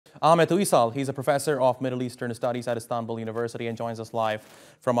Ahmet Uysal. He's a professor of Middle Eastern Studies at Istanbul University and joins us live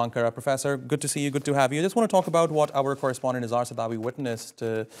from Ankara. Professor, good to see you, good to have you. I just want to talk about what our correspondent Izar Sadawi witnessed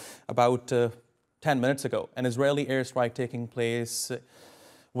about 10 minutes ago, an Israeli airstrike taking place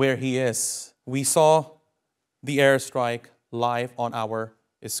where he is. We saw the airstrike live on our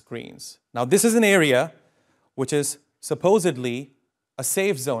screens. Now, this is an area which is supposedly a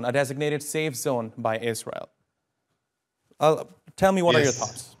safe zone, a designated safe zone by Israel. Tell me, what are your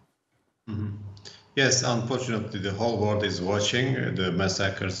thoughts? Yes, unfortunately, the whole world is watching the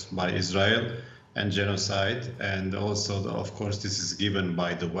massacres by Israel and genocide. And also, of course, this is given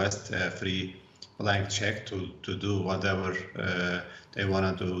by the West a free blank check to do whatever they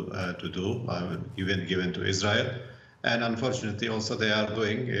wanted to do, even given to Israel. And unfortunately, also they are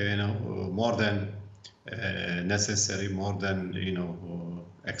doing, more than necessary, more than,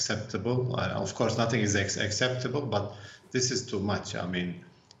 acceptable. Of course, nothing is acceptable, but this is too much. I mean,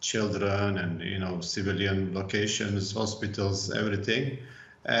 children and, civilian locations, hospitals, everything.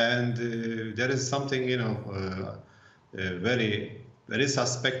 And there is something, very, very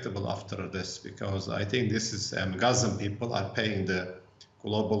suspectable after this, because I think this is Gazan people are paying the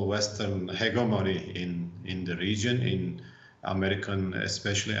global Western hegemony in the region, in American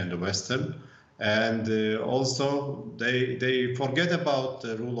especially, and the Western. And also they forget about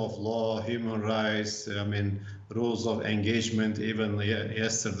the rule of law, human rights, rules of engagement. Even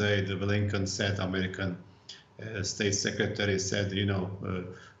yesterday, the Blinken said, American State Secretary said,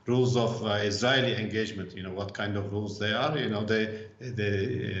 rules of Israeli engagement, what kind of rules they are.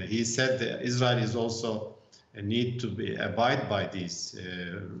 He said that Israel is also need to abide by these,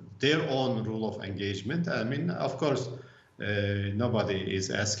 their own rule of engagement. Of course, nobody is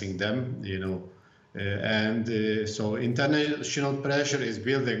asking them, so international pressure is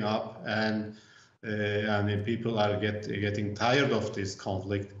building up, and people are getting tired of this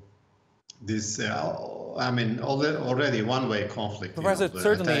conflict. This, already one-way conflict. Professor,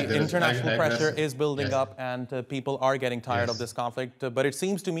 certainly international pressure is building up, and people are getting tired of this conflict. But it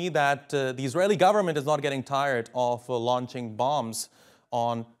seems to me that the Israeli government is not getting tired of launching bombs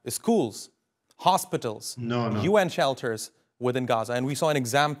on schools, hospitals, UN shelters within Gaza. And we saw an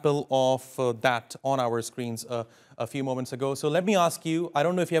example of that on our screens a few moments ago. So let me ask you, I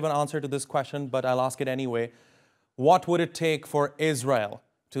don't know if you have an answer to this question, but I'll ask it anyway. What would it take for Israel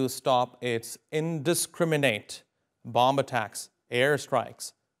to stop its indiscriminate bomb attacks,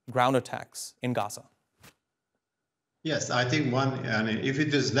 airstrikes, ground attacks in Gaza? Yes, I think if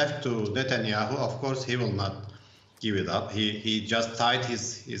it is left to Netanyahu, of course, he will not give it up. He just tied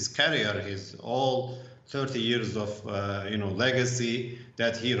his career, his all 30 years of legacy,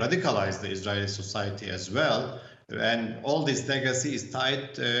 that he radicalized the Israeli society as well. And all this legacy is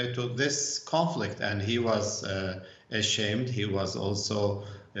tied to this conflict. And he was ashamed. He was also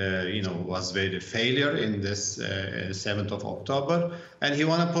was very failure in this 7th of October, and he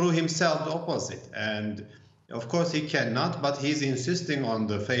want to prove himself the opposite. And of course he cannot, but he's insisting on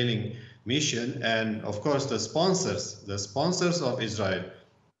the failing mission. And of course the sponsors of Israel,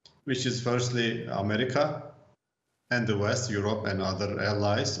 which is firstly America and the West, Europe and other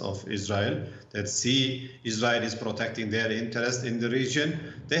allies of Israel that see Israel is protecting their interest in the region,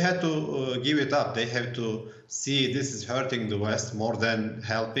 they had to give it up. They have to see this is hurting the West more than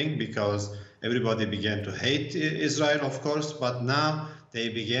helping, because everybody began to hate Israel, of course, but now they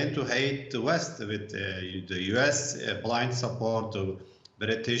began to hate the West with the US blind support, the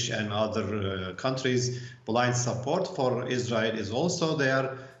British and other countries' blind support for Israel is also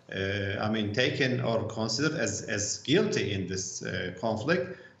there. Taken or considered as guilty in this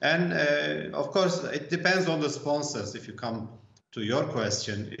conflict. And of course, it depends on the sponsors. If you come to your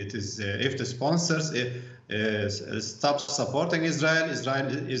question, it is if the sponsors stop supporting Israel, Israel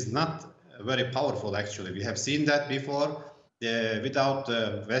is not very powerful, actually. We have seen that before. Without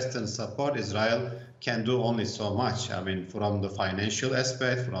Western support, Israel can do only so much. From the financial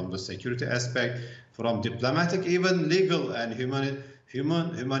aspect, from the security aspect, from diplomatic, even legal and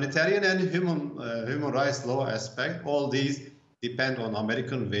humanitarian and human rights law aspect. All these depend on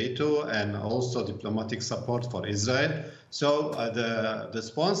American veto and also diplomatic support for Israel. So the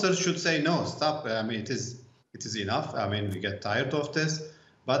sponsors should say no, stop. It is enough. We get tired of this,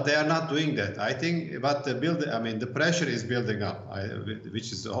 but they are not doing that. I think, but the pressure is building up,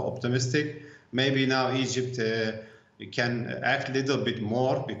 which is optimistic. Maybe now Egypt can act a little bit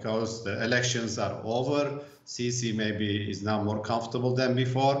more because the elections are over. Sisi maybe is now more comfortable than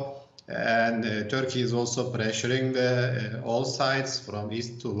before. And Turkey is also pressuring all sides from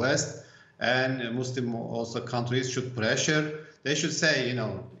east to west. And Muslim also countries should pressure. They should say,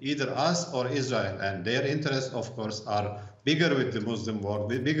 either us or Israel. And their interests, of course, are bigger with the Muslim world,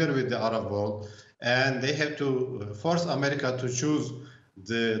 bigger with the Arab world, and they have to force America to choose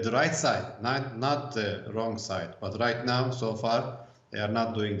the right side, not the wrong side. But right now, so far, they are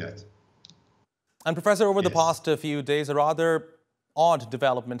not doing that. And Professor, over the Yes. past few days, a rather odd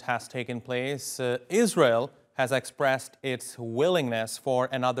development has taken place. Israel has expressed its willingness for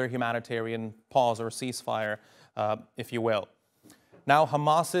another humanitarian pause or ceasefire, if you will. Now,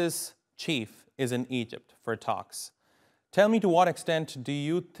 Hamas's chief is in Egypt for talks. Tell me, to what extent do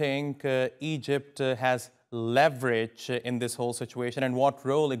you think Egypt has leverage in this whole situation, and what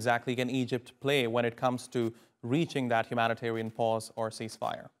role exactly can Egypt play when it comes to reaching that humanitarian pause or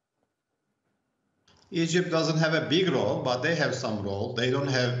ceasefire? Egypt doesn't have a big role, but they have some role. They don't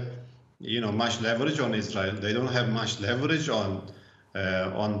have, much leverage on Israel. They don't have much leverage on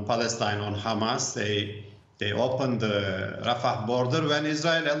Palestine, on Hamas. They open the Rafah border when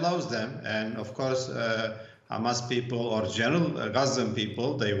Israel allows them, and of course, Hamas people or general Gazan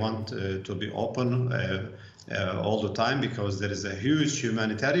people, they want to be open all the time, because there is a huge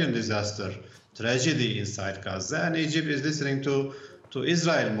humanitarian disaster, tragedy inside Gaza, and Egypt is listening to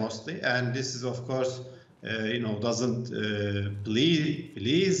Israel mostly, and this is, of course, doesn't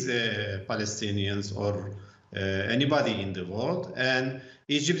please Palestinians or anybody in the world. And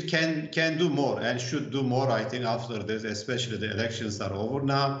Egypt can do more and should do more, I think, after this, especially the elections are over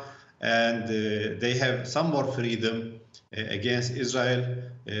now, and they have some more freedom against Israel,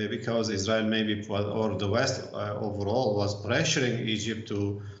 because Israel maybe, or the West overall, was pressuring Egypt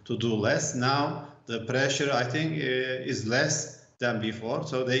to do less. Now the pressure, I think, is less than before,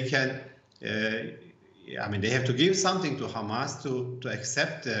 so they can, they have to give something to Hamas to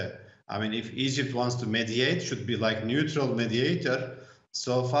accept. If Egypt wants to mediate, should be like neutral mediator.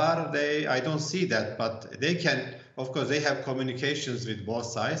 So far, I don't see that, but they can, of course, they have communications with both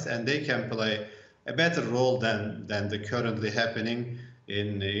sides, and they can play a better role than the currently happening.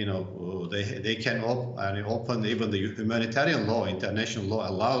 They can open even the humanitarian law. International law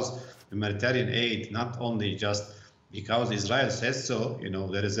allows humanitarian aid, not only just because Israel says so.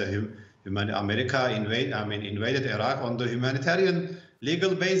 There is America invaded Iraq on the humanitarian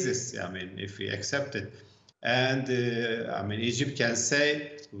legal basis. If we accept it. And Egypt can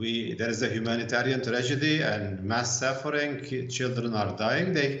say there is a humanitarian tragedy and mass suffering, children are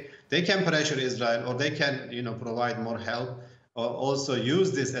dying. They can pressure Israel, or they can provide more help, or also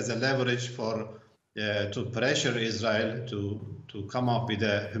use this as a leverage to pressure Israel to come up with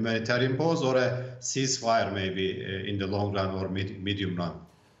a humanitarian pause or a ceasefire, maybe in the long run or medium run.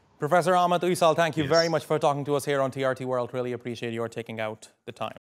 Professor Ahmet Uysal, thank you Yes. very much for talking to us here on TRT World. Really appreciate your taking out the time.